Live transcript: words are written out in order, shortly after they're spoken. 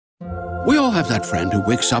We all have that friend who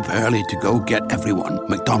wakes up early to go get everyone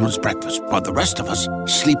McDonald's breakfast, while the rest of us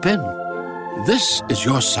sleep in. This is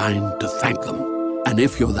your sign to thank them. And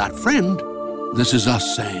if you're that friend, this is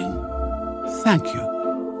us saying thank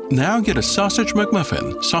you. Now get a sausage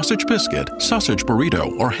McMuffin, sausage biscuit, sausage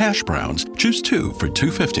burrito, or hash browns. Choose 2 for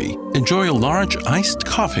 $2.50. Enjoy a large iced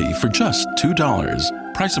coffee for just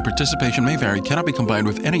 $2. Price and participation may vary. Cannot be combined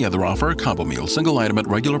with any other offer or combo meal. Single item at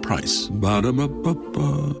regular price.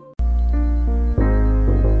 Ba-da-ba-ba-ba.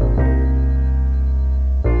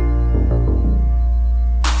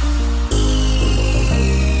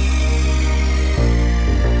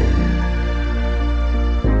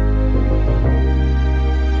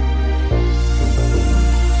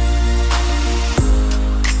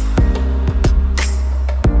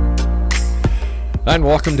 And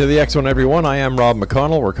welcome to the X Zone, everyone. I am Rob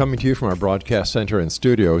McConnell. We're coming to you from our broadcast center and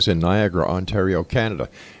studios in Niagara, Ontario, Canada.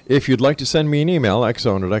 If you'd like to send me an email,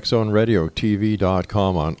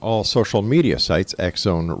 xzone@xzoneradiotv.com, on all social media sites, X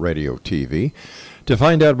Zone Radio TV. To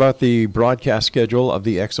find out about the broadcast schedule of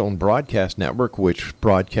the X Zone Broadcast Network, which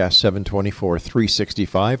broadcasts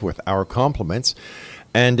 7/24/365 with our compliments,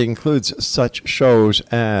 and includes such shows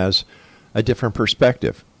as A Different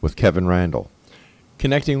Perspective with Kevin Randall,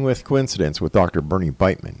 Connecting with Coincidence with Dr. Bernie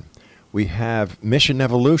Beitman. We have Mission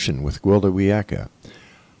Evolution with Gwilda Wiyaka.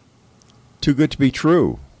 Too Good to Be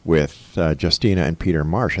True with Justina and Peter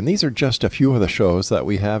Marsh. And these are just a few of the shows that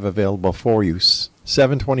we have available for you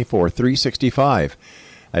 7/24/365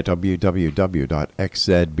 at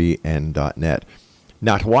www.xzbn.net.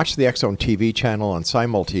 Now, to watch the X Zone TV channel on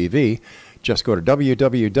Simul TV, just go to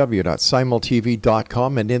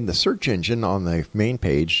www.simultv.com, and in the search engine on the main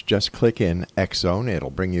page, just click in X Zone. It'll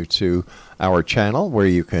bring you to our channel where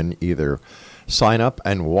you can either sign up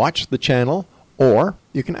and watch the channel, or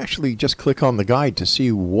you can actually just click on the guide to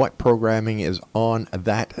see what programming is on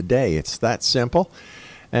that day. It's that simple.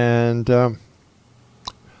 And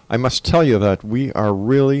I must tell you that we are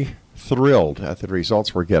really thrilled at the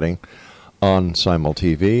results we're getting on Simul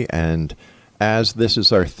TV, and as this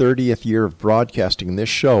is our 30th year of broadcasting this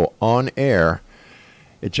show on air,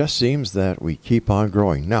 it just seems that we keep on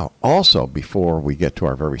growing. Now, also, before we get to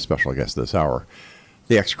our very special guest this hour,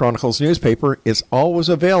 the X Chronicles newspaper is always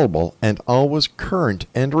available and always current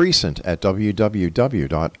and recent at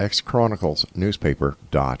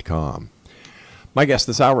www.xchroniclesnewspaper.com. My guest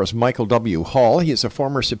this hour is Michael W. Hall. He is a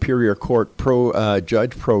former Superior Court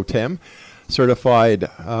Judge Pro Tem, certified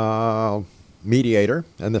mediator,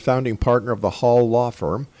 and the founding partner of the Hall Law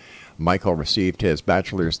Firm. Michael received his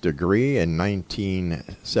bachelor's degree in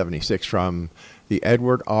 1976 from the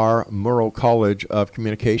Edward R. Murrow College of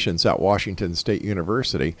Communications at Washington State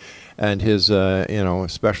University, and his,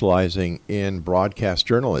 specializing in broadcast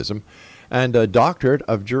journalism, and a doctorate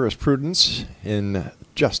of jurisprudence in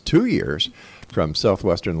just 2 years from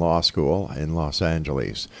Southwestern Law School in Los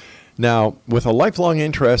Angeles. Now, with a lifelong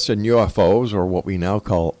interest in UFOs, or what we now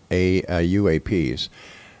call UAPs,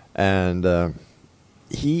 and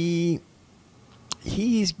he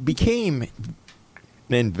became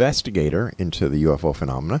an investigator into the UFO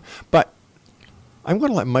phenomena. But I'm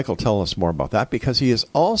going to let Michael tell us more about that, because he is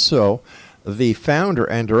also the founder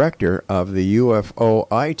and director of the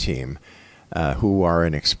UFOiTeam, who are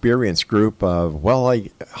an experienced group of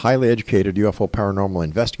highly educated UFO paranormal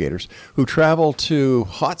investigators who travel to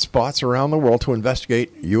hot spots around the world to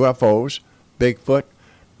investigate UFOs, Bigfoot,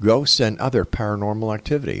 ghosts, and other paranormal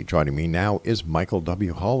activity. Joining me now is Michael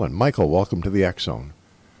W. Hall. And Michael, welcome to the X Zone.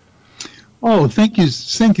 Oh, thank you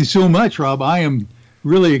so much, Rob. I am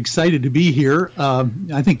really excited to be here.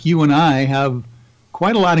 I think you and I have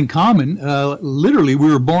quite a lot in common. Literally, we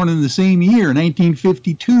were born in the same year,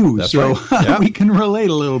 1952. That's so right. Yeah. We can relate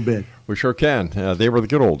a little bit. We sure can. They were the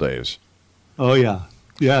good old days. Oh, yeah.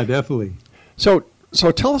 Yeah, definitely. So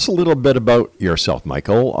tell us a little bit about yourself,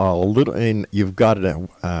 Michael. You've got an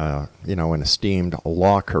esteemed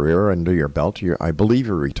law career under your belt. I believe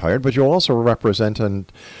you're retired, but you also represent a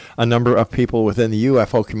number of people within the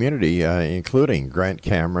UFO community, including Grant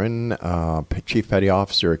Cameron, Chief Petty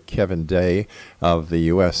Officer Kevin Day of the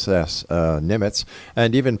USS Nimitz,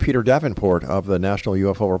 and even Peter Davenport of the National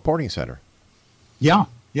UFO Reporting Center. Yeah,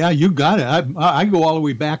 you got it. I go all the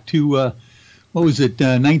way back to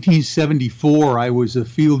 1974. I was a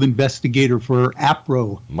field investigator for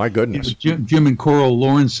APRO. My goodness. Jim and Coral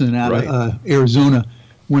Lawrenson out of Arizona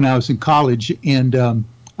when I was in college. And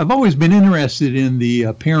I've always been interested in the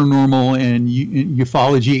paranormal and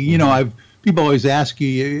ufology. You know, people always ask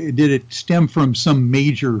you, did it stem from some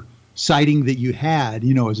major sighting that you had,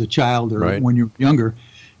 as a child or when you were younger?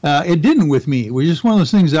 It didn't with me. It was just one of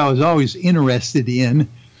those things I was always interested in.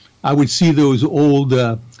 I would see those old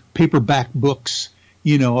paperback books,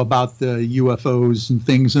 about the UFOs and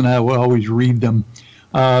things, and I would always read them.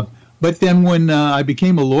 But then when I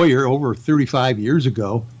became a lawyer over 35 years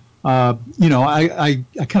ago, I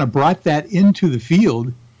kind of brought that into the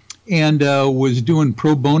field and was doing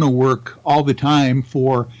pro bono work all the time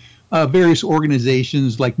for various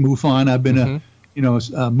organizations like MUFON. I've been a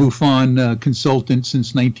MUFON consultant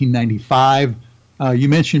since 1995. You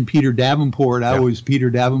mentioned Peter Davenport. I was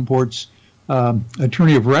Peter Davenport's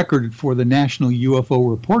attorney of record for the National UFO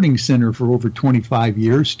Reporting Center for over 25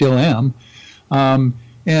 years, still am.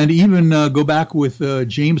 And even go back with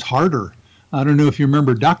James Harder. I don't know if you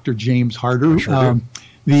remember Dr. James Harder. Sure do.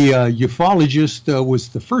 The ufologist was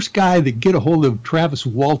the first guy to get a hold of Travis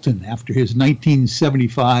Walton after his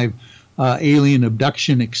 1975 alien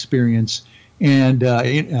abduction experience and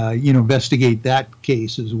investigate that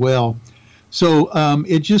case as well. So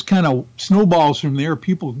it just kind of snowballs from there.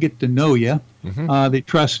 People get to know you. They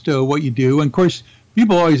trust what you do. And of course,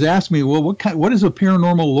 people always ask me, well, what does a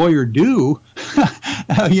paranormal lawyer do?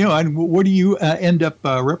 And what do you end up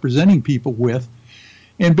representing people with?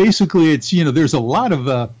 And basically, it's, there's a lot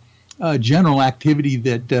of general activity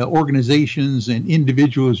that organizations and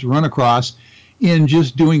individuals run across in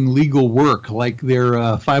just doing legal work, like their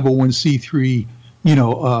 501c3,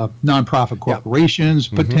 nonprofit corporations,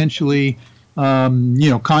 potentially,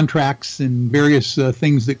 contracts and various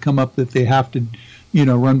things that come up that they have to,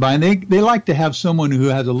 run by. And they like to have someone who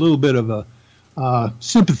has a little bit of a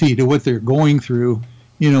sympathy to what they're going through,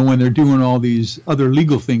 when they're doing all these other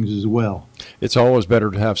legal things as well. It's always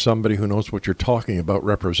better to have somebody who knows what you're talking about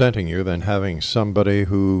representing you than having somebody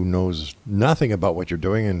who knows nothing about what you're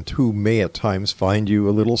doing and who may at times find you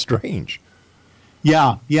a little strange.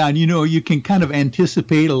 Yeah, and you can kind of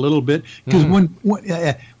anticipate a little bit because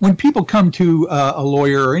when people come to a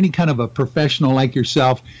lawyer or any kind of a professional like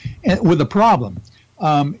yourself with a problem,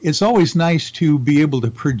 it's always nice to be able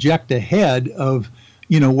to project ahead of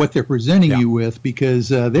what they're presenting you with, because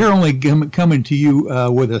they're only coming to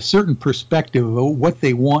you with a certain perspective of what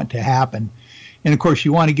they want to happen, and of course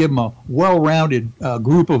you want to give them a well-rounded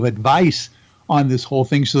group of advice on this whole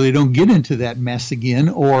thing so they don't get into that mess again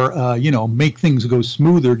or, make things go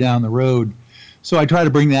smoother down the road. So I try to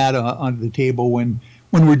bring that onto the table when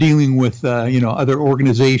we're dealing with, other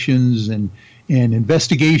organizations and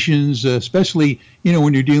investigations, especially,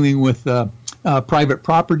 when you're dealing with private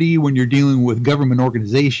property, when you're dealing with government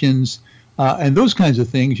organizations and those kinds of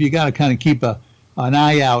things. You got to kind of keep an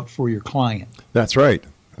eye out for your client. That's right.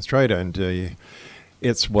 And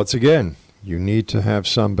it's, once again, you need to have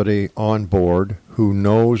somebody on board who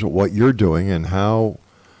knows what you're doing and how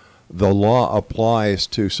the law applies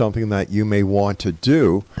to something that you may want to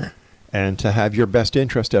do, and to have your best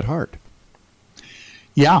interest at heart.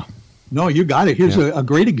 Yeah. No, you got it. Here's a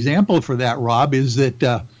great example for that, Rob, is that,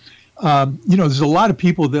 there's a lot of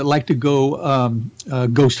people that like to go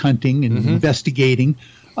ghost hunting and investigating.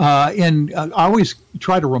 And I always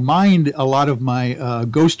try to remind a lot of my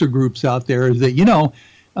ghoster groups out there is that,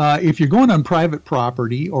 if you're going on private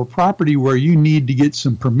property or property where you need to get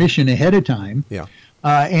some permission ahead of time,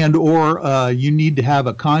 and or you need to have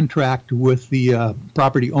a contract with the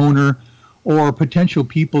property owner or potential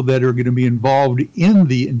people that are going to be involved in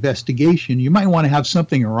the investigation, you might want to have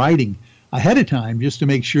something in writing ahead of time just to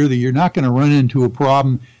make sure that you're not going to run into a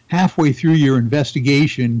problem halfway through your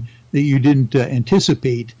investigation that you didn't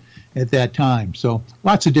anticipate at that time. So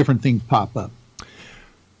lots of different things pop up.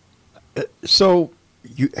 So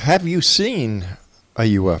have you seen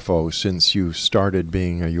a UFO since you started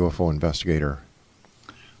being a UFO investigator?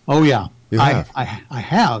 Oh, yeah. You have? I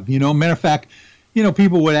have. Matter of fact,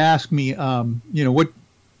 people would ask me,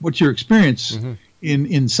 what's your experience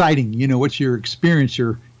in sighting? What's your experience?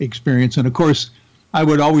 And of course, I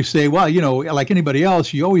would always say, well, like anybody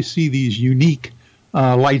else, you always see these unique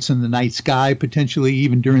lights in the night sky. Potentially,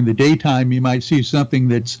 even during the daytime, you might see something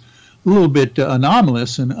that's a little bit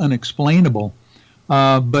anomalous and unexplainable.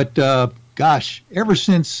 But ever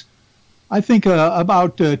since I think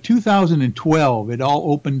about 2012, it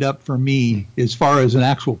all opened up for me as far as an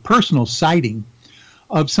actual personal sighting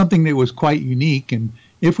of something that was quite unique. And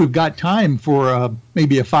if we've got time for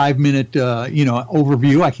maybe a 5-minute,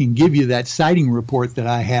 overview, I can give you that sighting report that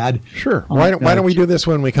I had. Sure. Why don't we do this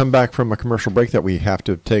when we come back from a commercial break that we have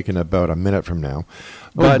to take in about a minute from now?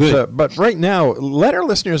 But right now, let our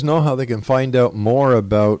listeners know how they can find out more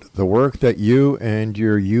about the work that you and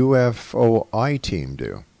your UFOiTeam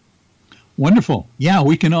do. Wonderful. Yeah,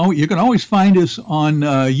 you can always find us on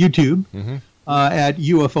YouTube at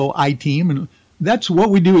UFOiTeam, and that's what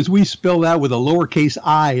we do is we spell that with a lowercase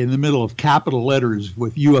I in the middle of capital letters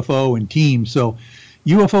with UFO and team. So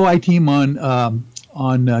UFOiTeam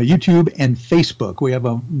on YouTube and Facebook. We have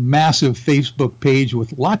a massive Facebook page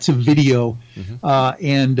with lots of video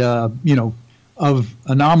and of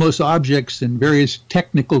anomalous objects and various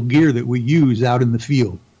technical gear that we use out in the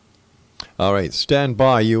field. All right, stand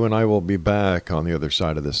by. You and I will be back on the other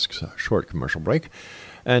side of this short commercial break.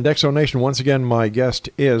 And Exonation, once again, my guest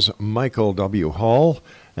is Michael W. Hall.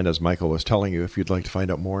 And as Michael was telling you, if you'd like to find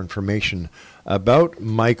out more information about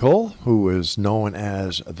Michael, who is known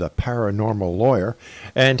as the Paranormal Lawyer,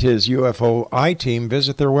 and his UFOiTeam,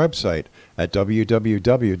 visit their website at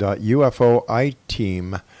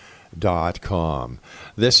www.ufoiteam.com.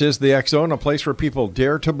 This is the X Zone, a place where people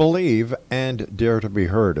dare to believe and dare to be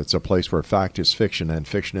heard. It's a place where fact is fiction and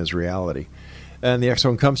fiction is reality. And the X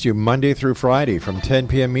Zone comes to you Monday through Friday from 10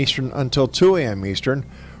 p.m. Eastern until 2 a.m. Eastern,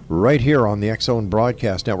 right here on the X Zone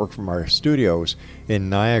Broadcast Network from our studios in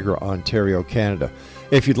Niagara, Ontario, Canada.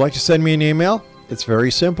 If you'd like to send me an email, it's very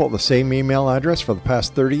simple. The same email address for the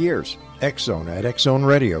past 30 years,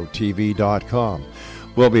 xzone@xzoneradiotv.com.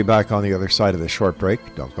 We'll be back on the other side of this short break.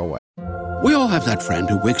 Don't go away. We all have that friend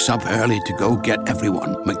who wakes up early to go get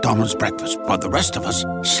everyone McDonald's breakfast, while the rest of us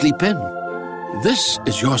sleep in. This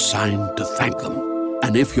is your sign to thank them.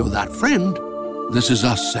 And if you're that friend, this is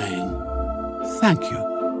us saying thank you.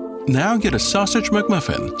 Now get a sausage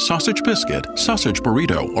McMuffin, sausage biscuit, sausage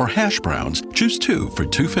burrito, or hash browns. Choose 2 for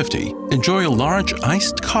 $2.50. Enjoy a large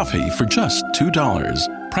iced coffee for just $2.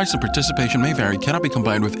 Price and participation may vary. Cannot be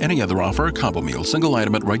combined with any other offer or combo meal. Single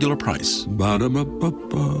item at regular price.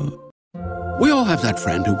 Ba-da-ba-ba-ba. We all have that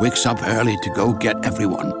friend who wakes up early to go get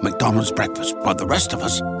everyone McDonald's breakfast, while the rest of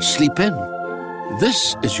us sleep in.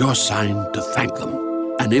 This is your sign to thank them.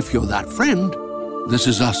 And if you're that friend, this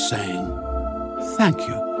is us saying thank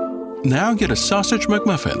you. Now get a sausage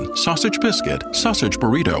McMuffin, sausage biscuit, sausage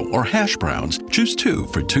burrito, or hash browns. Choose 2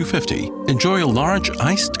 for $2.50. Enjoy a large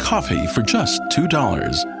iced coffee for just $2.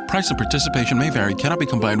 Price and participation may vary. Cannot be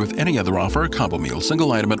combined with any other offer or combo meal.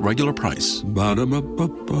 Single item at regular price.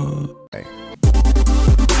 Ba-da-ba-ba-ba.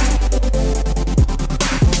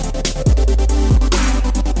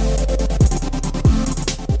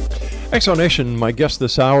 Exonation, my guest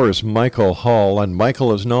this hour is Michael Hall, and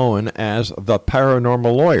Michael is known as the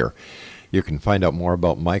Paranormal Lawyer. You can find out more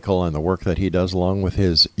about Michael and the work that he does along with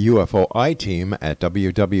his UFOiTeam at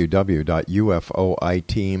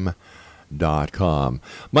www.ufoiteam.com.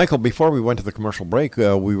 Michael, before we went to the commercial break, you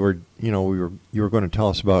were going to tell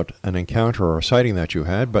us about an encounter or a sighting that you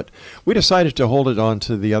had, but we decided to hold it on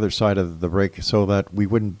to the other side of the break so that we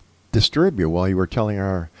wouldn't disturb you while you were telling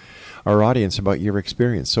our audience about your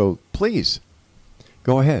experience. So please,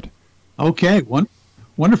 go ahead. Okay,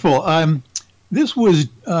 wonderful. This was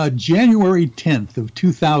January 10th of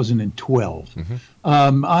 2012.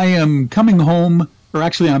 I am coming home, or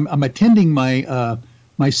actually I'm attending my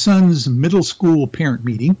son's middle school parent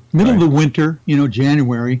meeting, middle of the winter,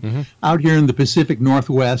 January, out here in the Pacific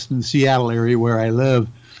Northwest in the Seattle area where I live.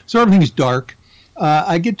 So everything's dark.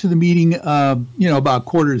 I get to the meeting, about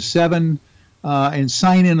 6:45, and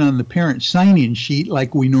sign in on the parent sign-in sheet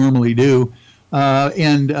like we normally do.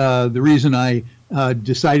 And the reason I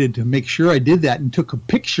decided to make sure I did that and took a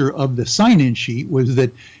picture of the sign-in sheet was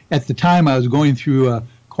that at the time I was going through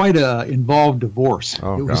quite a involved divorce. It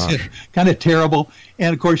was kind of terrible.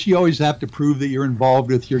 And, of course, you always have to prove that you're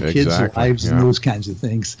involved with your kids' lives and those kinds of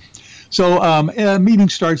things. So a meeting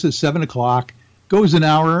starts at 7 o'clock, goes an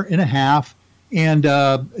hour and a half, and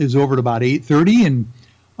is over at about 8:30. And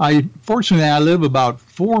fortunately, I live about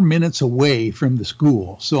 4 minutes away from the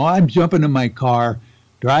school. So I'm jumping in my car,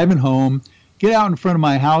 driving home, get out in front of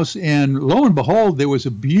my house, and lo and behold, there was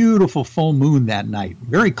a beautiful full moon that night.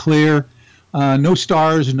 Very clear, no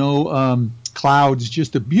stars, no clouds,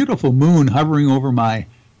 just a beautiful moon hovering over my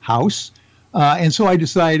house. And so I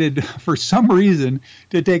decided, for some reason,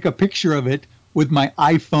 to take a picture of it with my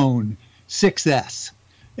iPhone 6S.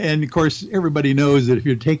 And, of course, everybody knows that if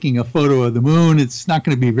you're taking a photo of the moon, it's not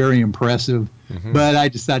going to be very impressive. But I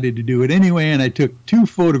decided to do it anyway, and I took 2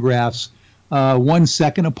 photographs, 1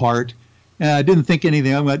 second apart. I didn't think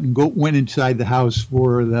anything of it and went inside the house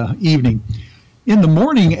for the evening. In the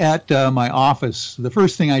morning at my office, the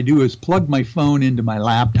first thing I do is plug my phone into my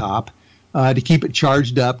laptop to keep it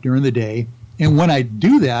charged up during the day. And when I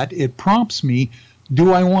do that, it prompts me,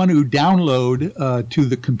 do I want to download to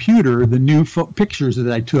the computer the new pictures that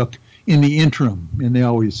I took in the interim? And they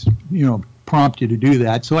always, prompt you to do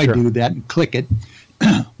that. So I do that and click it.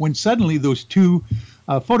 When suddenly those 2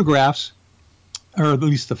 photographs, or at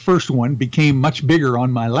least the first one, became much bigger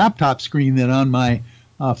on my laptop screen than on my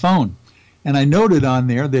phone. And I noted on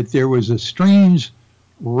there that there was a strange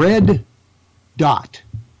red dot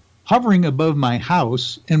hovering above my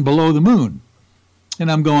house and below the moon.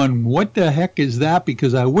 And I'm going, what the heck is that?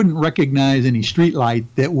 Because I wouldn't recognize any street light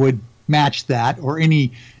that would match that, or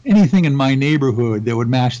anything in my neighborhood that would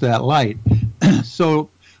match that light. So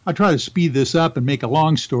I try to speed this up and make a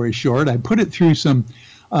long story short. I put it through some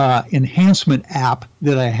enhancement app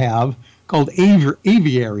that I have called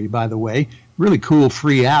Aviary, by the way. Really cool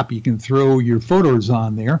free app. You can throw your photos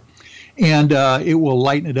on there, and it will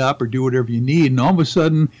lighten it up or do whatever you need. And all of a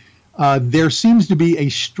sudden, there seems to be a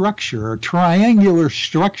structure, a triangular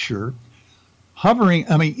structure, hovering.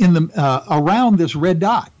 I mean, in the around this red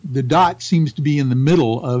dot. The dot seems to be in the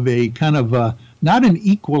middle of a kind of not an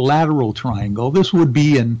equilateral triangle. This would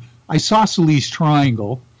be an isosceles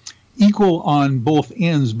triangle, equal on both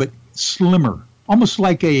ends, but slimmer, almost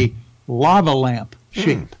like a lava lamp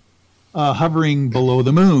shape, hovering below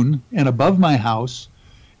the moon and above my house.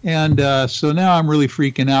 And so now I'm really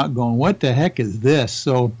freaking out, going, what the heck is this?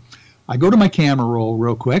 So I go to my camera roll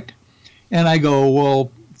real quick, and I go,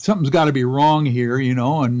 well, something's got to be wrong here,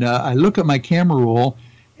 and I look at my camera roll,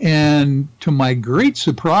 and to my great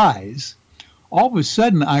surprise, all of a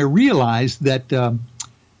sudden I realized that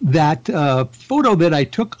that photo that I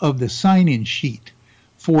took of the sign-in sheet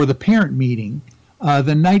for the parent meeting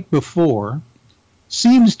the night before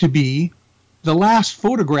seems to be the last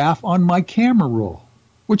photograph on my camera roll,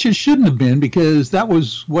 which it shouldn't have been, because that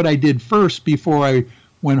was what I did first before I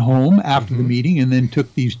went home after the meeting, and then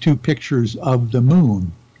took these 2 pictures of the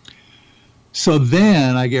moon. So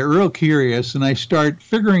then I get real curious, and I start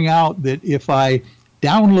figuring out that if I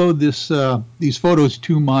download these photos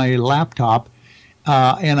to my laptop,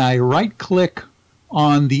 and I right-click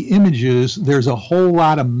on the images, there's a whole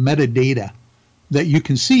lot of metadata that you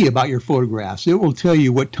can see about your photographs. It will tell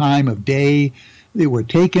you what time of day they were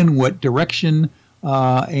taken, what direction,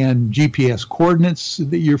 and GPS coordinates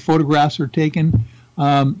that your photographs are taken.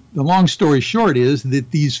 The long story short is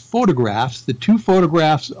that these photographs, the 2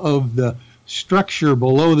 photographs of the structure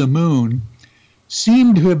below the moon,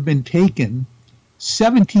 seem to have been taken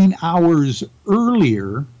 17 hours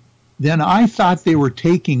earlier than I thought they were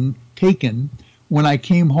taken when I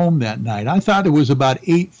came home that night. I thought it was about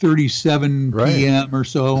 8:37 p.m. or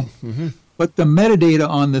so, but the metadata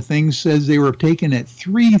on the thing says they were taken at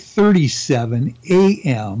 3:37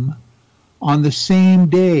 a.m. on the same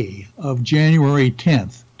day of January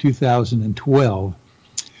 10th, 2012.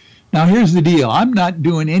 Now, here's the deal. I'm not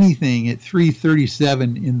doing anything at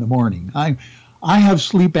 3:37 in the morning. I have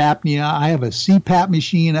sleep apnea. I have a CPAP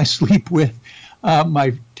machine I sleep with.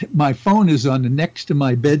 My phone is on the next to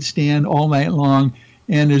my bedstand all night long,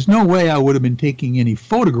 and there's no way I would have been taking any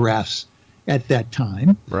photographs at that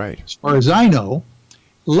time, right, as far as I know,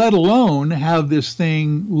 let alone have this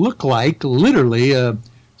thing look like literally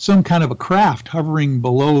some kind of a craft hovering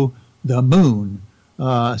below the moon.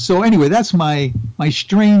 So anyway, that's my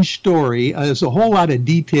strange story. There's a whole lot of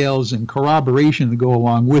details and corroboration to go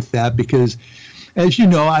along with that, because, as you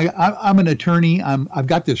know, I'm an attorney. I've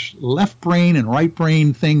got this left brain and right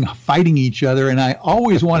brain thing fighting each other, and I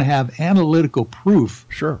always want to have analytical proof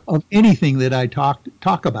of anything that I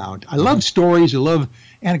talk about. I love stories. I love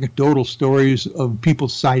anecdotal stories of people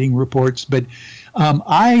citing reports, but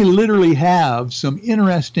I literally have some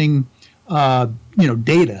interesting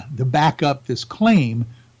data to back up this claim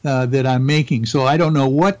that I'm making. So I don't know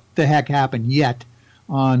what the heck happened yet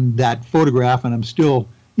on that photograph, and I'm still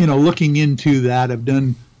looking into that. I've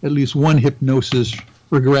done at least one hypnosis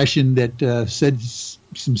regression that said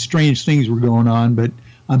some strange things were going on, but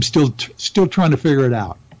I'm still trying to figure it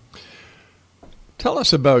out. Tell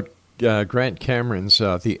us about Grant Cameron's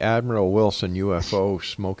the Admiral Wilson UFO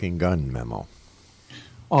smoking gun memo.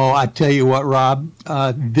 Oh, I tell you what, Rob,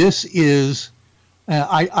 this is,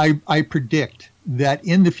 I predict that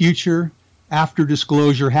in the future, after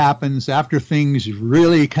disclosure happens, after things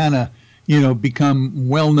really kind of become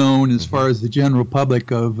well known as far as the general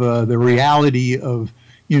public of the reality of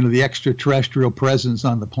the extraterrestrial presence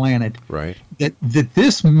on the planet, right? That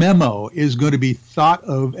this memo is going to be thought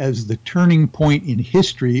of as the turning point in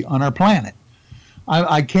history on our planet.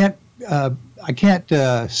 I can't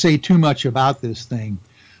say too much about this thing.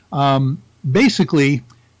 Basically,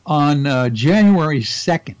 on January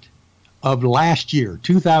 2nd of last year,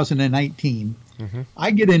 2019. I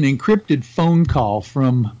get an encrypted phone call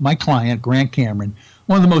from my client, Grant Cameron,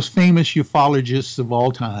 one of the most famous ufologists of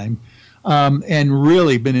all time, and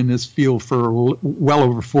really been in this field for well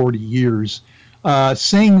over 40 years,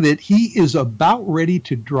 saying that he is about ready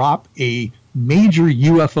to drop a major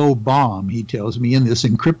UFO bomb, he tells me in this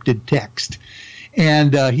encrypted text.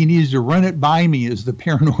 And he needs to run it by me as the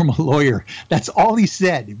paranormal lawyer. That's all he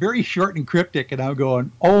said. Very short and cryptic. And I'm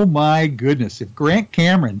going, oh, my goodness. If Grant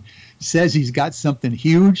Cameron says he's got something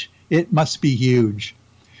huge, it must be huge.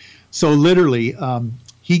 So literally,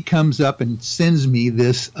 he comes up and sends me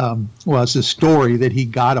this, it's a story that he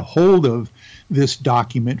got a hold of this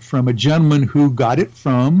document from a gentleman who got it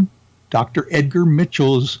from Dr. Edgar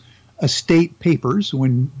Mitchell's estate papers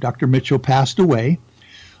when Dr. Mitchell passed away,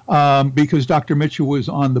 because Dr. Mitchell was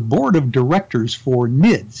on the board of directors for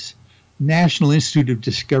NIDS, National Institute of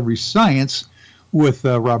Discovery Science, with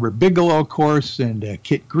Robert Bigelow, of course, and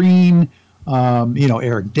Kit Green,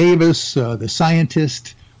 Eric Davis, the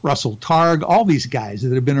scientist, Russell Targ, all these guys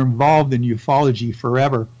that have been involved in ufology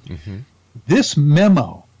forever. Mm-hmm. This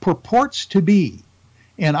memo purports to be,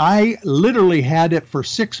 and I literally had it for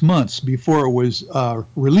 6 months before it was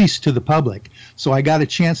released to the public, so I got a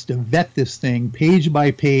chance to vet this thing page by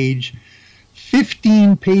page,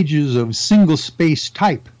 15 pages of single-space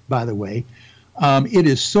type, by the way. It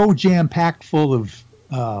is so jam-packed full of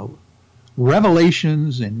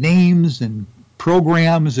revelations and names and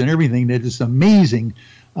programs and everything that it's amazing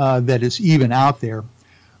that it's even out there.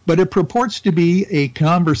 But it purports to be a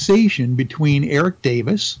conversation between Eric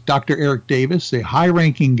Davis, Dr. Eric Davis, a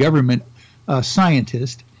high-ranking government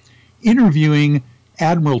scientist, interviewing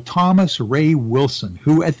Admiral Thomas Ray Wilson,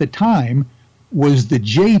 who at the time was the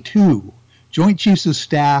J2, Joint Chiefs of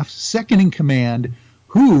Staff, second in command,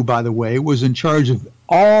 who, by the way, was in charge of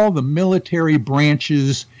all the military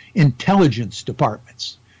branches' intelligence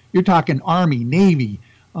departments. You're talking Army, Navy,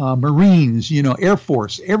 Marines, Air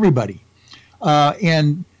Force, everybody.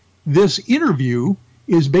 And this interview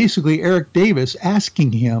is basically Eric Davis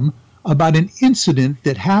asking him about an incident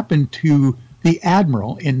that happened to the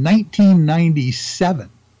Admiral in 1997.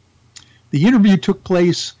 The interview took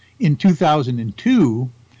place in 2002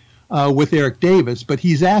 with Eric Davis, but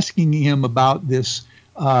he's asking him about this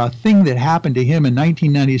thing that happened to him in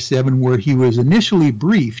 1997 where he was initially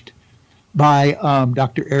briefed by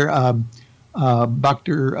Dr.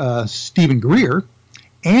 Stephen Greer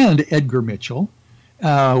and Edgar Mitchell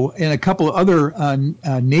and a couple of other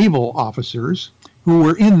naval officers who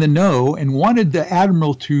were in the know and wanted the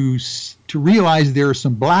Admiral to realize there are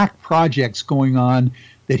some black projects going on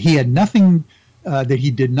that he had nothing, that he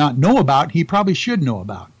did not know about, he probably should know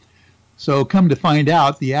about. So come to find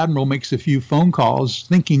out, the Admiral makes a few phone calls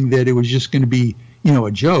thinking that it was just going to be,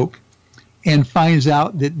 a joke, and finds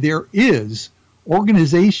out that there is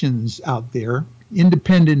organizations out there,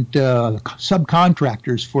 independent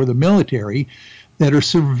subcontractors for the military that are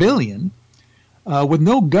civilian with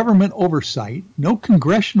no government oversight, no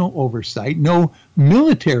congressional oversight, no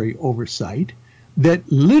military oversight, that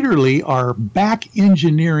literally are back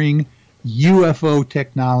engineering UFO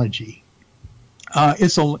technology.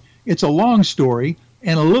 It's a long story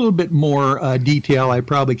and a little bit more detail I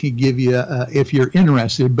probably could give you if you're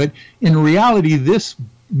interested. But in reality, this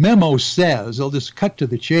memo says, I'll just cut to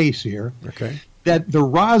the chase here, that the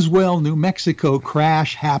Roswell, New Mexico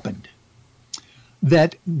crash happened.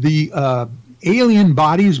 That the alien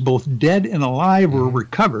bodies, both dead and alive, were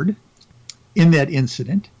recovered in that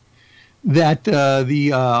incident. That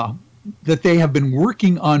that they have been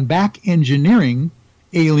working on back engineering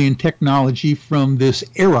alien technology from this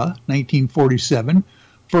era, 1947,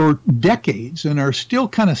 for decades, and are still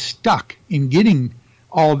kind of stuck in getting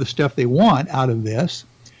all of the stuff they want out of this.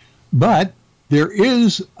 But there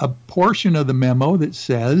is a portion of the memo that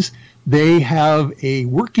says they have a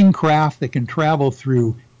working craft that can travel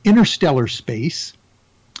through interstellar space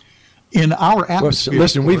in our atmosphere.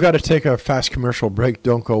 Listen, we've got to take a fast commercial break.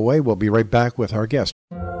 Don't go away. We'll be right back with our guest.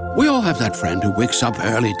 We all have that friend who wakes up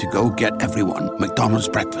early to go get everyone McDonald's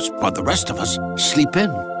breakfast, while the rest of us sleep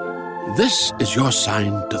in. This is your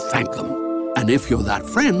sign to thank them. And if you're that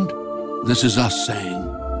friend, this is us saying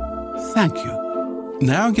thank you.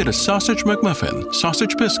 Now get a sausage McMuffin,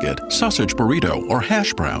 sausage biscuit, sausage burrito, or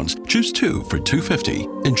hash browns. Choose 2 for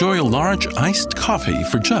 $2.50. Enjoy a large iced coffee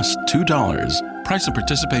for just $2. Price and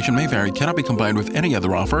participation may vary. Cannot be combined with any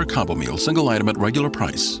other offer or combo meal. Single item at regular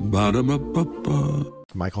price. Ba-da-ba-ba-ba.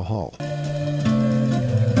 Michael Hall.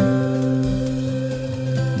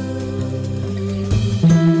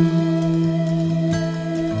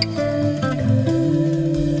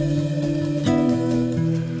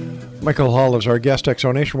 Michael Hall is our guest,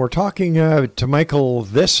 Exonation. We're talking to Michael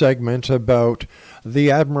this segment about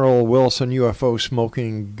the Admiral Wilson UFO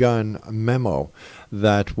smoking gun memo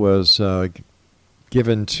that was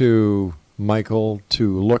given to Michael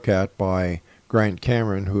to look at by Grant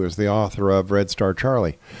Cameron, who is the author of Red Star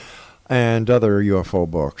Charlie and other UFO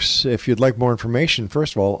books. If you'd like more information,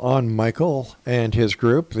 first of all, on Michael and his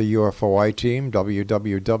group, the UFOiTeam,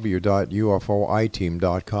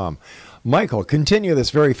 www.ufoiteam.com. Michael, continue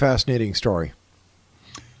this very fascinating story.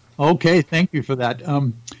 Okay, thank you for that.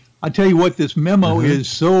 I'll tell you what, this memo is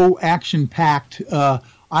so action-packed.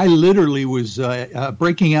 I literally was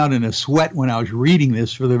breaking out in a sweat when I was reading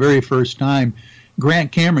this for the very first time.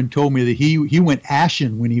 Grant Cameron told me that he went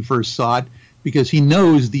ashen when he first saw it because he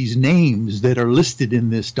knows these names that are listed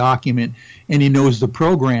in this document, and he knows the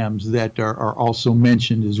programs that are also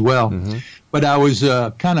mentioned as well. Mm-hmm. But I was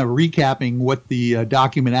kind of recapping what the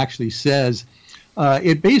document actually says.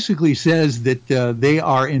 It basically says that they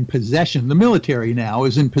are in possession, the military now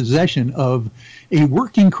is in possession of a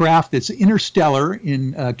working craft that's interstellar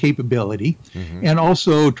in capability, mm-hmm. and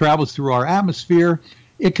also travels through our atmosphere.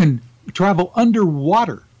 It can travel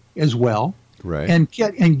underwater as well, right? And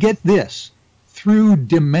get this, through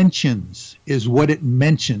dimensions is what it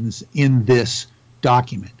mentions in this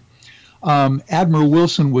document. Admiral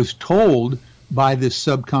Wilson was told by this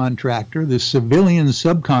subcontractor, this civilian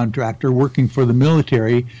subcontractor working for the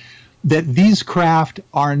military, that these craft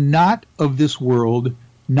are not of this world,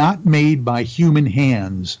 not made by human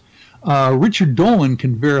hands. Richard Dolan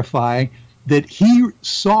can verify that he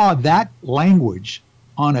saw that language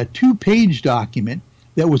on a 2-page document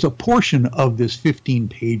that was a portion of this 15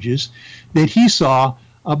 pages that he saw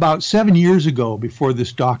about 7 years ago before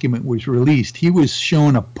this document was released. He was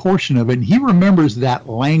shown a portion of it, and he remembers that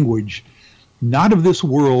language, not of this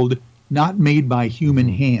world, not made by human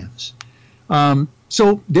hands.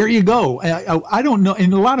 So there you go. I don't know,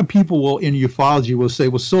 and a lot of people will in ufology will say,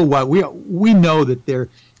 well, so what? We know that their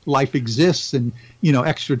life exists, and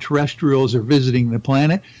extraterrestrials are visiting the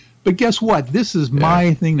planet. But guess what? This is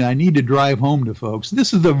my thing that I need to drive home to folks.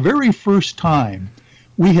 This is the very first time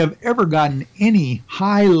we have ever gotten any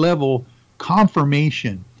high-level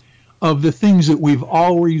confirmation of the things that we've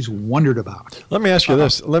always wondered about. Let me ask you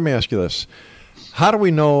this. How do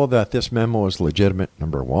we know that this memo is legitimate,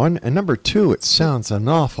 number one? And number two, it sounds an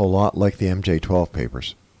awful lot like the MJ-12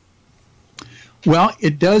 papers. Well,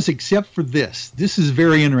 it does, except for this. This is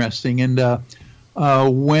very interesting. And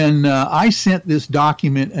when I sent this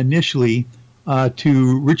document initially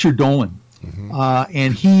to Richard Dolan, mm-hmm.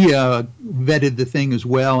 And he vetted the thing as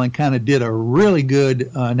well and kind of did a really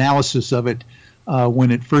good analysis of it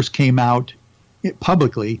when it first came out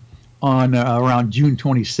publicly on around June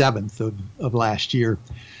 27th of last year.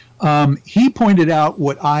 He pointed out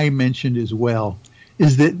what I mentioned as well,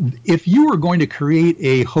 is that if you were going to create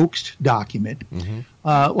a hoaxed document, mm-hmm.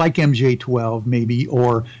 Like MJ-12 maybe,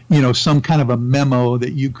 or some kind of a memo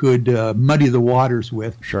that you could muddy the waters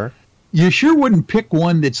with, sure, you sure wouldn't pick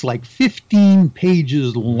one that's like 15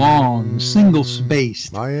 pages long,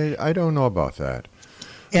 single-spaced. I don't know about that.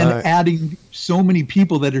 And adding so many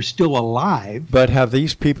people that are still alive. But have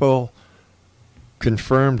these people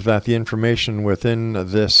confirmed that the information within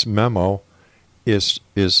this memo is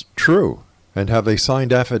true? And have they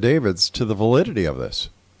signed affidavits to the validity of this?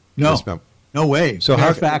 No, no way. So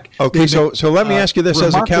let me ask you this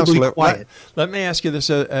as a counselor. Let me ask you this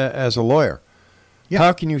as a lawyer. Yeah.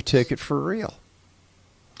 How can you take it for real?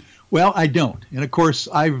 Well, I don't. And of course,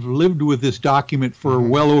 I've lived with this document for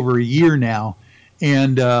well over a year now,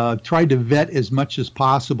 and tried to vet as much as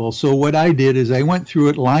possible. So what I did is I went through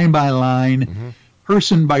it line by line,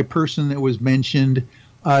 person by person that was mentioned,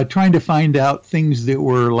 trying to find out things that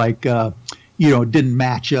were like, didn't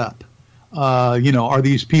match up. Are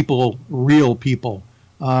these people real people?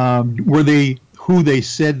 Were they who they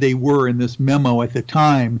said they were in this memo at the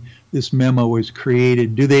time this memo was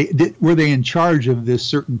created? Were they in charge of this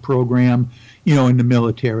certain program, in the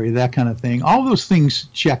military, that kind of thing? All those things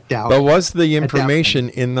checked out. But was the information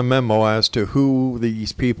in the memo as to who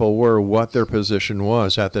these people were, what their position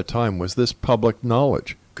was at the time, was this public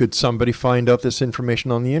knowledge? Could somebody find out this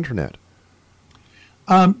information on the internet?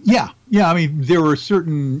 Yeah. I mean, there were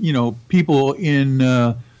certain, people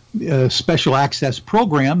in special access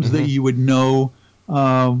programs that you would know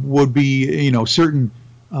would be, certain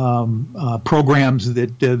programs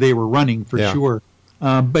that they were running for sure.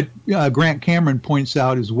 But Grant Cameron points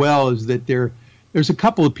out as well is that there's a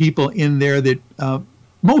couple of people in there that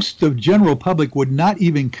most of general public would not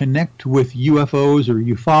even connect with UFOs or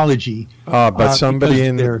ufology. But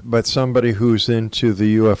somebody who's into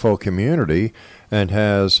the UFO community and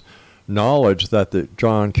has knowledge that the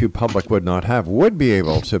John Q. public would not have would be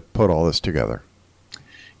able to put all this together.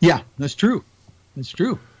 Yeah, that's true. That's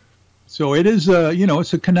true. So it is,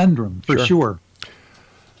 it's a conundrum for sure.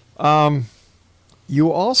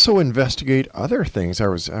 You also investigate other things. I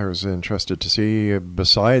was interested to see,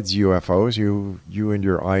 besides UFOs, you and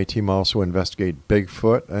your I team also investigate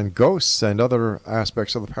Bigfoot and ghosts and other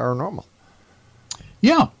aspects of the paranormal.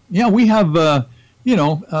 Yeah, we have, a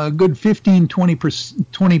good 15,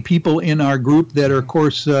 20 people in our group that are, of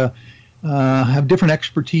course, have different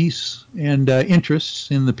expertise and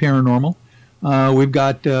interests in the paranormal. We've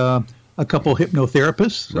got a a couple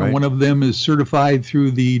hypnotherapists. Right. One of them is certified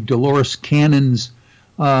through the Dolores Cannon's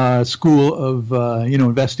School of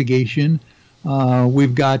Investigation.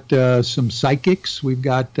 We've got some psychics. We've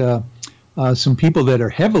got some people that are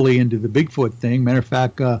heavily into the Bigfoot thing. Matter of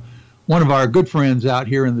fact, one of our good friends out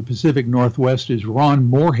here in the Pacific Northwest is Ron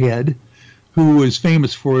Moorhead, who is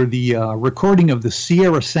famous for the recording of the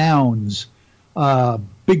Sierra Sounds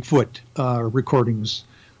Bigfoot recordings.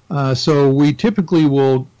 So we typically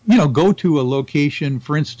will, go to a location,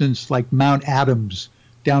 for instance, like Mount Adams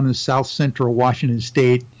down in south central Washington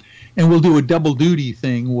State, and we'll do a double duty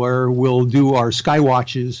thing where we'll do our sky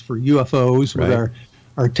watches for UFOs with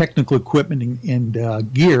our technical equipment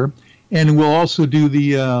and gear, and we'll also do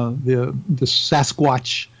the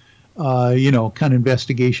Sasquatch, kind of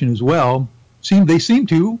investigation as well. They seem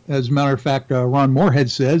to, as a matter of fact, Ron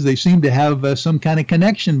Moorhead says, they seem to have some kind of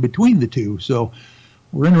connection between the two. So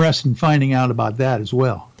we're interested in finding out about that as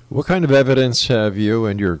well. What kind of evidence have you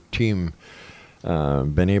and your team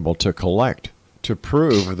been able to collect to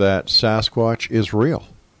prove that Sasquatch is real?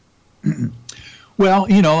 Well,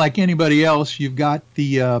 like anybody else, you've got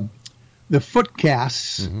the foot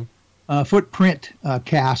casts, footprint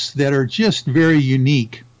casts that are just very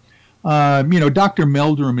unique. Dr.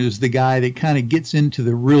 Meldrum is the guy that kind of gets into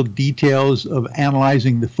the real details of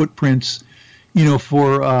analyzing the footprints,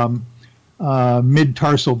 for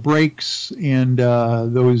mid-tarsal breaks and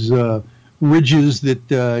those ridges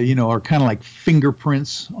that, are kind of like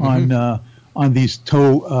fingerprints on these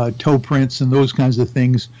toe prints and those kinds of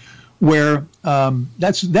things, where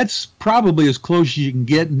that's probably as close as you can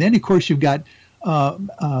get. And then, of course, you've got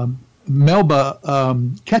Melba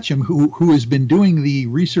Ketchum, who has been doing the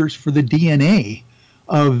research for the DNA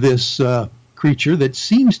of this creature that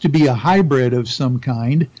seems to be a hybrid of some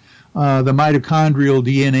kind. The mitochondrial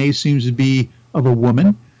DNA seems to be of a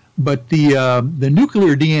woman, but the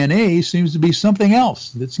nuclear DNA seems to be something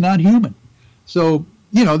else that's not human. So,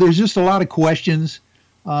 there's just a lot of questions.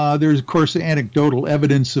 There's, of course, anecdotal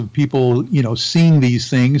evidence of people, seeing these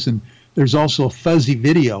things, and there's also fuzzy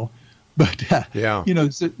video. But,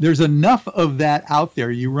 there's enough of that out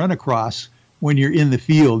there you run across when you're in the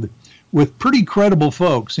field with pretty credible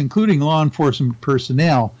folks, including law enforcement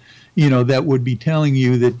personnel, that would be telling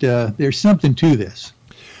you that there's something to this.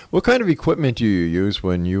 What kind of equipment do you use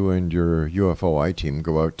when you and your UFOiTeam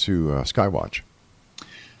go out to Skywatch?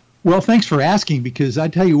 Well, thanks for asking, because I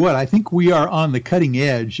tell you what, I think we are on the cutting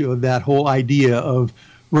edge of that whole idea of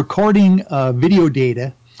recording video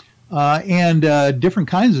data and different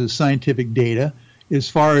kinds of scientific data as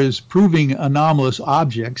far as proving anomalous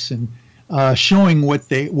objects and showing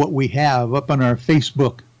what we have up on our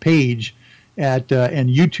Facebook page and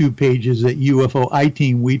YouTube pages at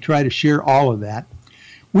UFOiTeam. We try to share all of that.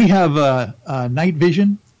 We have night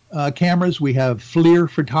vision cameras. We have FLIR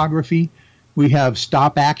photography. We have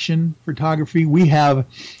stop action photography. We have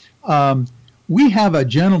a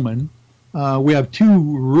gentleman. We have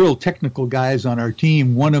two real technical guys on our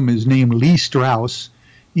team. One of them is named Lee Strauss.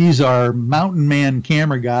 He's our mountain man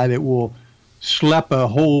camera guy that will schlep a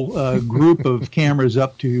whole group of cameras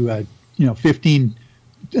up to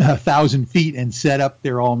 15,000 feet and set up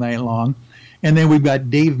there all night long. And then we've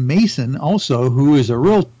got Dave Mason also, who is a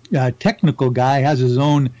real technical guy, has his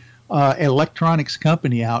own electronics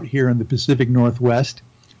company out here in the Pacific Northwest,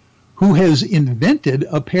 who has invented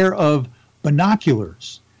a pair of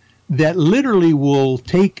binoculars that literally will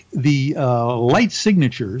take the light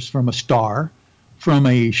signatures from a star, from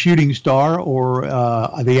a shooting star or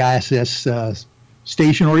the ISS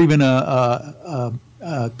station, or even a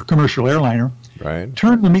commercial airliner, right?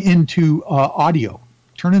 Turn them into audio,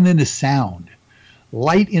 turn them into sound,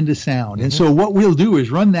 light into sound. And so what we'll do is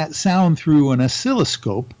run that sound through an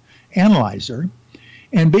oscilloscope analyzer,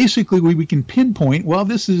 and basically we can pinpoint, well,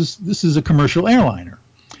 this is a commercial airliner,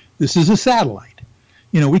 this is a satellite.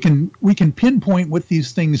 We can pinpoint what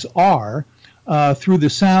these things are through the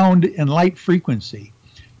sound and light frequency.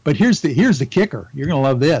 But here's the kicker. You're going to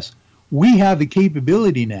love this. We have the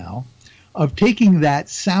capability now of taking that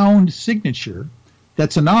sound signature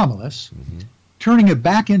that's anomalous, turning it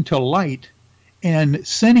back into light, and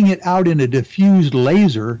sending it out in a diffused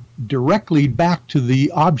laser directly back to the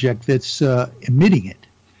object that's emitting it.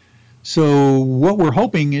 So what we're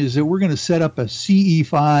hoping is that we're going to set up a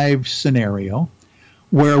CE5 scenario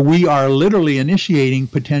where we are literally initiating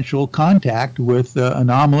potential contact with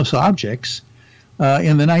anomalous objects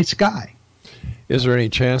in the night sky. Is there any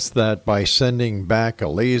chance that by sending back a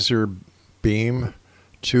laser beam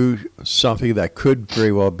to something that could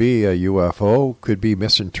very well be a UFO could be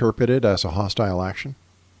misinterpreted as a hostile action?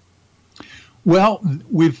 Well,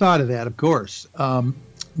 we've thought of that, of course.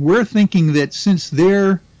 We're thinking that since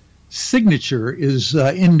they're signature is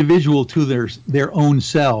individual to their own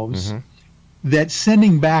selves, that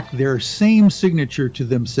sending back their same signature to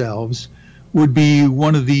themselves would be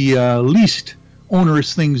one of the least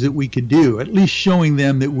onerous things that we could do, at least showing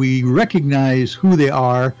them that we recognize who they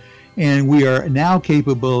are and we are now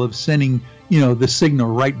capable of sending the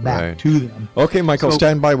signal right back to them. Okay, Michael,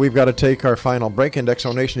 stand by. We've got to take our final break. And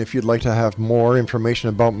Exonation, if you'd like to have more information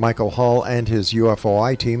about Michael Hall and his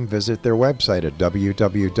UFOiTeam, visit their website at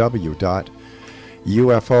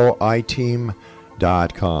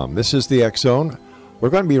www.ufoiteam.com. This is the X Zone. We're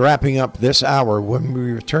going to be wrapping up this hour when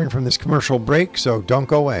we return from this commercial break, so don't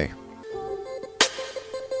go away.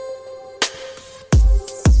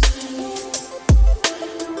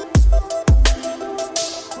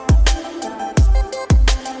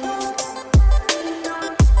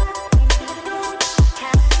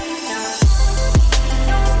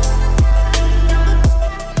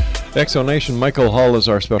 Exonation, Michael Hall is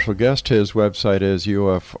our special guest. His website is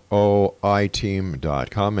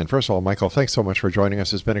UFOiTeam.com. And first of all, Michael, thanks so much for joining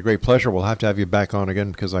us. It's been a great pleasure. We'll have to have you back on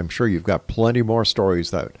again because I'm sure you've got plenty more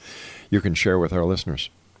stories that you can share with our listeners.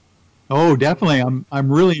 Oh, definitely.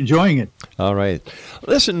 I'm really enjoying it. All right.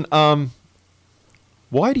 Listen,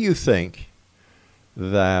 why do you think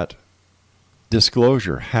that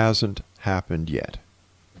disclosure hasn't happened yet?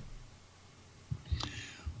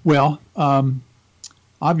 Well,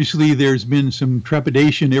 obviously, there's been some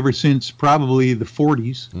trepidation ever since probably the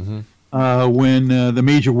 40s, when the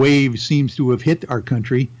major wave seems to have hit our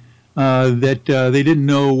country, that they didn't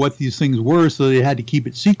know what these things were, so they had to keep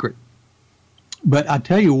it secret. But I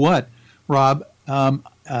tell you what, Rob,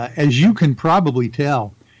 as you can probably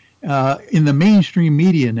tell, in the mainstream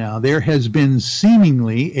media now, there has been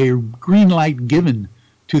seemingly a green light given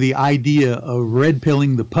to the idea of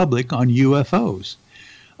red-pilling the public on UFOs.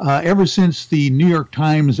 Ever since the New York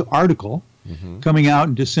Times article coming out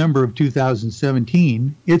in December of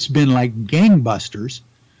 2017, it's been like gangbusters,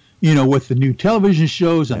 with the new television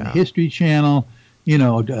shows on the History Channel,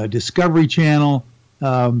 Discovery Channel,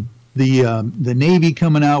 the Navy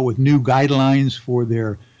coming out with new guidelines for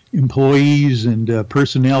their employees and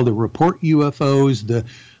personnel to report UFOs. The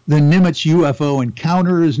Nimitz UFO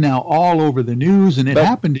encounter is now all over the news, and it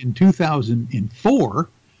happened in 2004.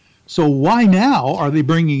 So why now are they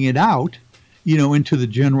bringing it out, into the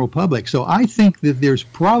general public? So I think that there's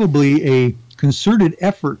probably a concerted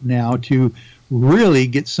effort now to really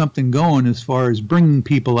get something going as far as bringing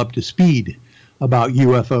people up to speed about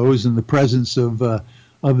UFOs and the presence of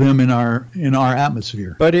them in our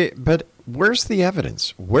atmosphere. But where's the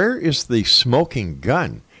evidence? Where is the smoking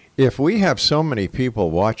gun? If we have so many people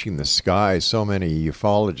watching the skies, so many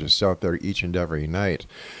ufologists out there each and every night,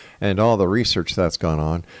 and all the research that's gone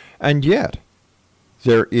on, and yet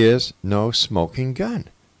there is no smoking gun.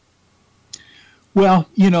 Well,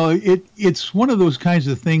 it's one of those kinds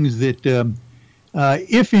of things that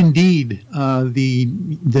if indeed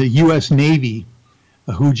the U.S. Navy,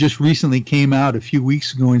 who just recently came out a few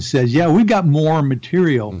weeks ago and says, we got more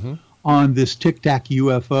material on this Tic Tac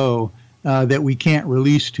UFO that we can't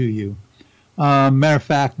release to you. Matter of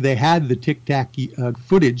fact, they had the Tic Tac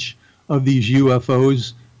footage of these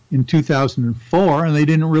UFOs in 2004, and they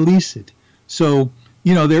didn't release it. So,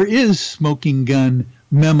 there is smoking gun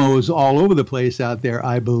memos all over the place out there,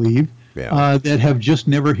 I believe, that have just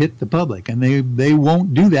never hit the public, and they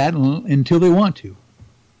won't do that until they want to.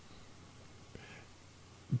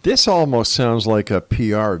 This almost sounds like a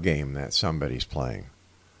PR game that somebody's playing.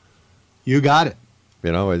 You got it.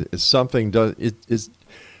 It's something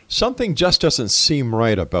something just doesn't seem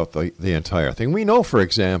right about the entire thing. We know, for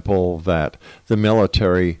example, that the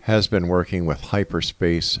military has been working with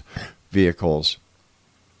hyperspace vehicles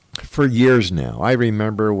for years now. I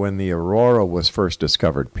remember when the Aurora was first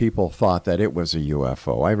discovered, people thought that it was a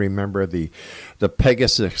UFO. I remember the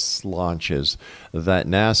Pegasus launches that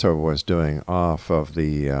NASA was doing off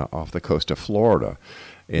the coast of Florida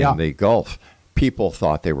in the Gulf. People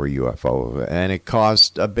thought they were UFO, and it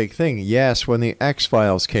caused a big thing. Yes, when the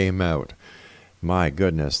X-Files came out, my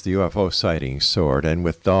goodness, the UFO sightings soared, and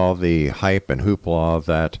with all the hype and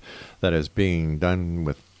hoopla that is being done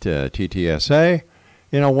with TTSA,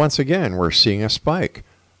 once again, we're seeing a spike.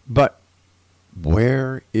 But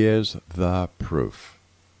where is the proof?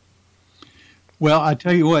 Well, I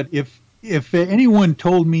tell you what, if anyone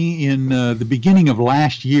told me in the beginning of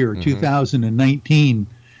last year, 2019,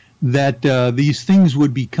 that these things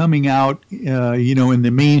would be coming out, in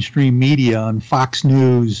the mainstream media on Fox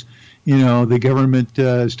News, the government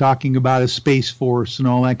is talking about a space force and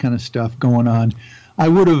all that kind of stuff going on, I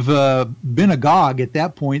would have been agog at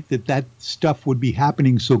that point that stuff would be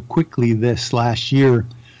happening so quickly this last year.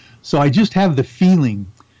 So I just have the feeling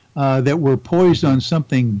that we're poised on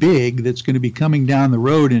something big that's going to be coming down the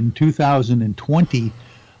road in 2020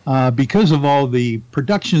 because of all the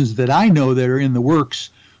productions that I know that are in the works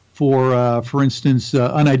for instance,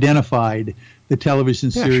 Unidentified, the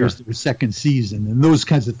television series, the second season, and those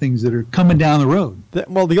kinds of things that are coming down the road.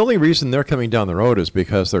 Well, the only reason they're coming down the road is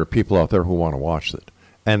because there are people out there who want to watch it.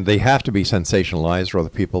 And they have to be sensationalized or other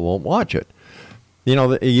people won't watch it. You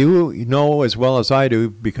know as well as I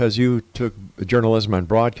do, because you took journalism and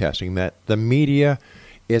broadcasting, that the media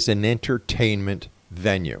is an entertainment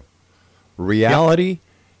venue. Reality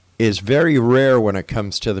is very rare when it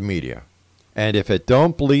comes to the media. And if it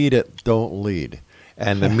don't bleed, it don't lead.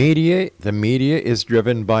 And the media is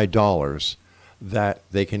driven by dollars that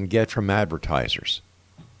they can get from advertisers.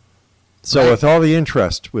 So with all the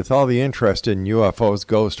interest in UFOs,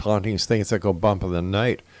 ghost hauntings, things that go bump in the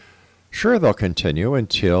night, sure, they'll continue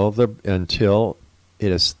until the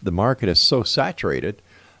market is so saturated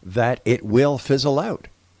that it will fizzle out.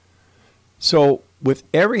 So with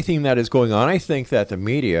everything that is going on, I think that the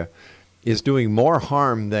media is doing more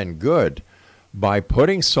harm than good by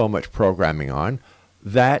putting so much programming on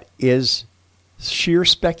that is sheer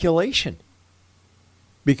speculation.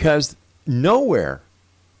 Because nowhere,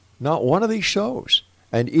 not one of these shows,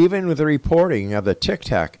 and even with the reporting of the Tic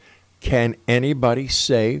Tac, can anybody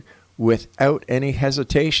say without any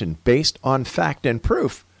hesitation, based on fact and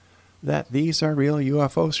proof, that these are real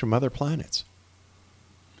UFOs from other planets.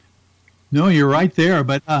 No, you're right there.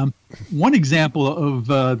 But one example of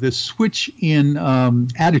the switch in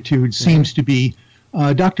attitude seems to be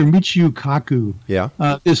Dr. Michio Kaku. Yeah.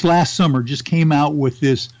 This last summer just came out with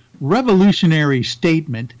this revolutionary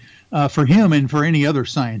statement for him and for any other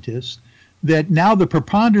scientist that now the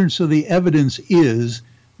preponderance of the evidence is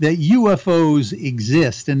that UFOs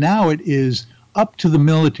exist, and now it is up to the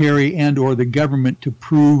military and or the government to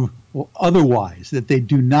prove otherwise, that they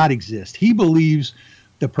do not exist. He believes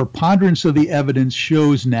the preponderance of the evidence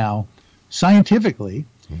shows now, scientifically,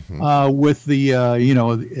 with the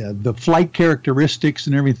the flight characteristics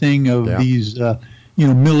and everything of these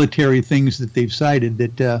military things that they've cited,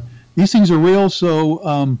 that these things are real.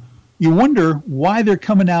 So you wonder why they're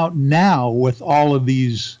coming out now with all of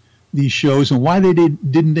these shows, and why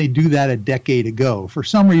didn't they do that a decade ago? For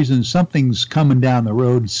some reason, something's coming down the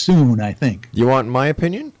road soon, I think. You want my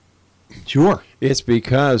opinion? Sure. It's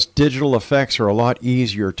because digital effects are a lot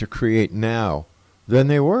easier to create now than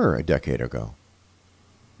they were a decade ago.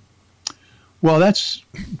 Well, that's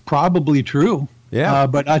probably true. Yeah.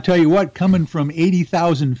 But I tell you what, coming from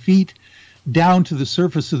 80,000 feet down to the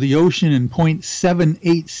surface of the ocean in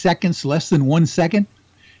 0.78 seconds, less than 1 second,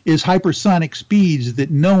 is hypersonic speeds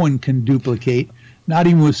that no one can duplicate, not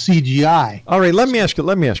even with CGI. All right, let me ask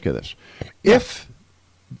you this. If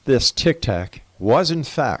this Tic Tac was in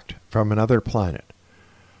fact from another planet,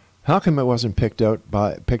 how come it wasn't picked up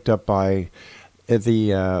by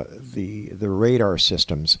the radar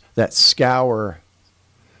systems that scour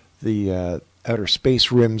the outer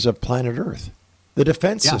space rims of planet Earth? The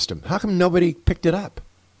defense system. How come nobody picked it up?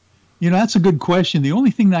 That's a good question. The only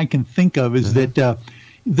thing that I can think of is that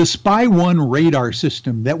the Spy 1 radar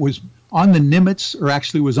system that was on the Nimitz, or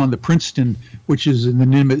actually was on the Princeton, which is in the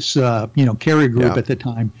Nimitz carrier group at the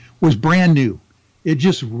time, was brand new. It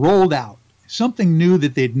just rolled out. Something new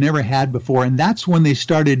that they'd never had before. And that's when they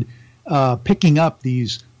started picking up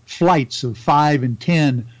these flights of 5 and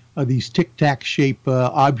 10 of these tic-tac shape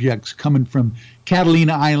objects coming from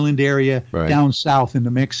Catalina Island area down south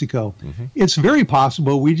into Mexico. It's very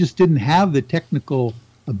possible we just didn't have the technical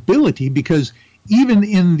ability, because even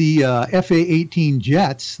in the FA-18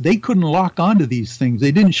 jets, they couldn't lock onto these things.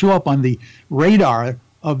 They didn't show up on the radar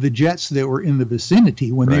of the jets that were in the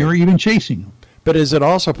vicinity when they were even chasing them. But is it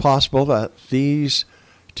also possible that these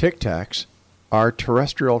Tic Tacs are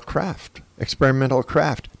terrestrial craft, experimental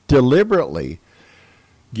craft, deliberately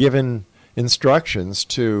given instructions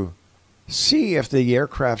to see if the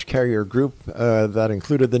aircraft carrier group that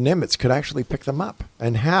included the Nimitz could actually pick them up,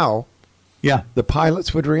 and how the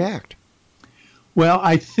pilots would react? Well,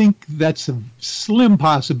 I think that's a slim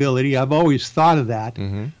possibility. I've always thought of that.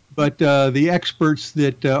 But the experts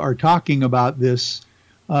that are talking about this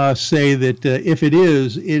say that if it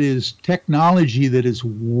is technology that is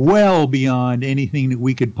well beyond anything that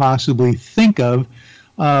we could possibly think of,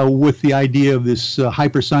 with the idea of this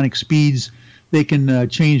hypersonic speeds. They can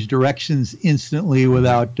change directions instantly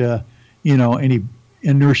without any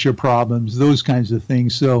inertia problems, those kinds of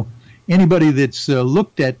things. So anybody that's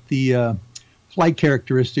looked at the flight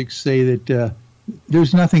characteristics say that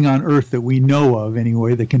there's nothing on Earth that we know of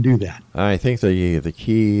anyway that can do that. I think the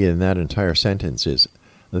key in that entire sentence is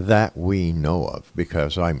that we know of,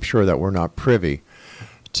 because I'm sure that we're not privy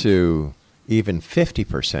to even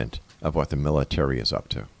 50% of what the military is up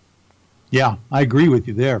to. Yeah, I agree with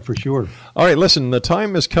you there for sure. All right, listen, the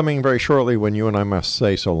time is coming very shortly when you and I must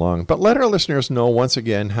say so long. But let our listeners know once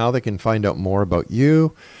again how they can find out more about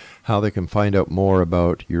you, how they can find out more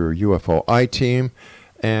about your UFOiTeam,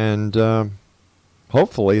 and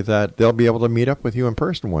hopefully that they'll be able to meet up with you in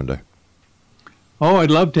person one day. Oh,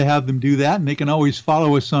 I'd love to have them do that. And they can always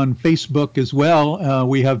follow us on Facebook as well.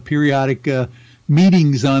 We have periodic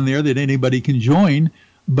meetings on there that anybody can join.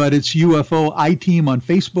 But it's UFOiTeam on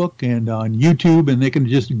Facebook and on YouTube, and they can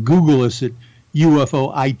just Google us at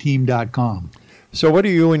UFOiTeam.com. So what do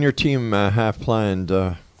you and your team have planned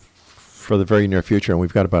for the very near future? And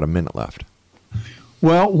we've got about a minute left.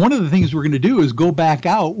 Well, one of the things we're going to do is go back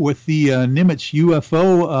out with the Nimitz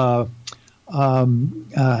UFO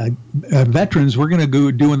veterans. We're going to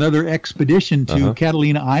go do another expedition to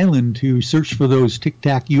Catalina Island to search for those Tic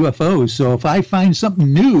Tac UFOs. So if I find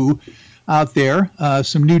something new out there,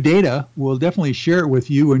 some new data, we'll definitely share it with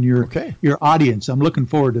you and your audience. I'm looking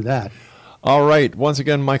forward to that. All right. Once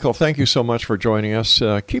again, Michael, thank you so much for joining us.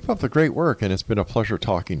 Keep up the great work, and it's been a pleasure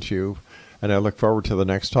talking to you. And I look forward to the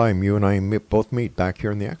next time you and I both meet back here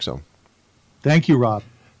in the X Zone. Thank you, Rob.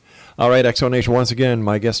 All right, X Zone Nation, once again,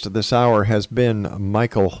 my guest this hour has been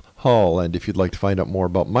Michael Hall. And if you'd like to find out more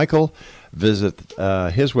about Michael, visit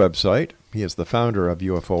his website. He is the founder of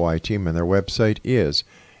UFOiTeam, and their website is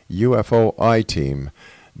UFOiTeam.com.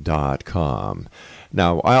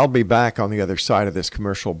 Now, I'll be back on the other side of this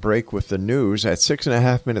commercial break with the news at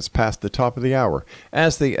 6.5 minutes past the top of the hour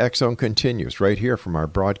as the X Zone continues right here from our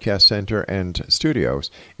broadcast center and studios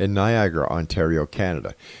in Niagara, Ontario,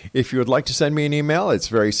 Canada. If you would like to send me an email, it's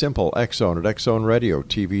very simple,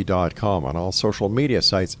 xzone@xzoneradiotv.com. On all social media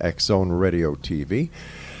sites, X-Zone Radio TV.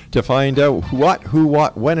 To find out what, who,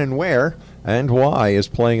 what, when, and where, and why is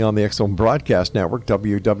playing on the X Zone Broadcast Network,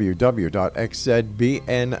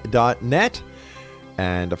 www.xzbn.net.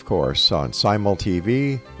 And, of course, on Simul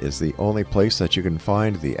TV is the only place that you can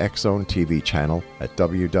find the X Zone TV channel at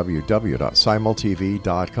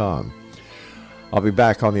www.simultv.com. I'll be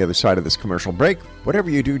back on the other side of this commercial break. Whatever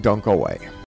you do, don't go away.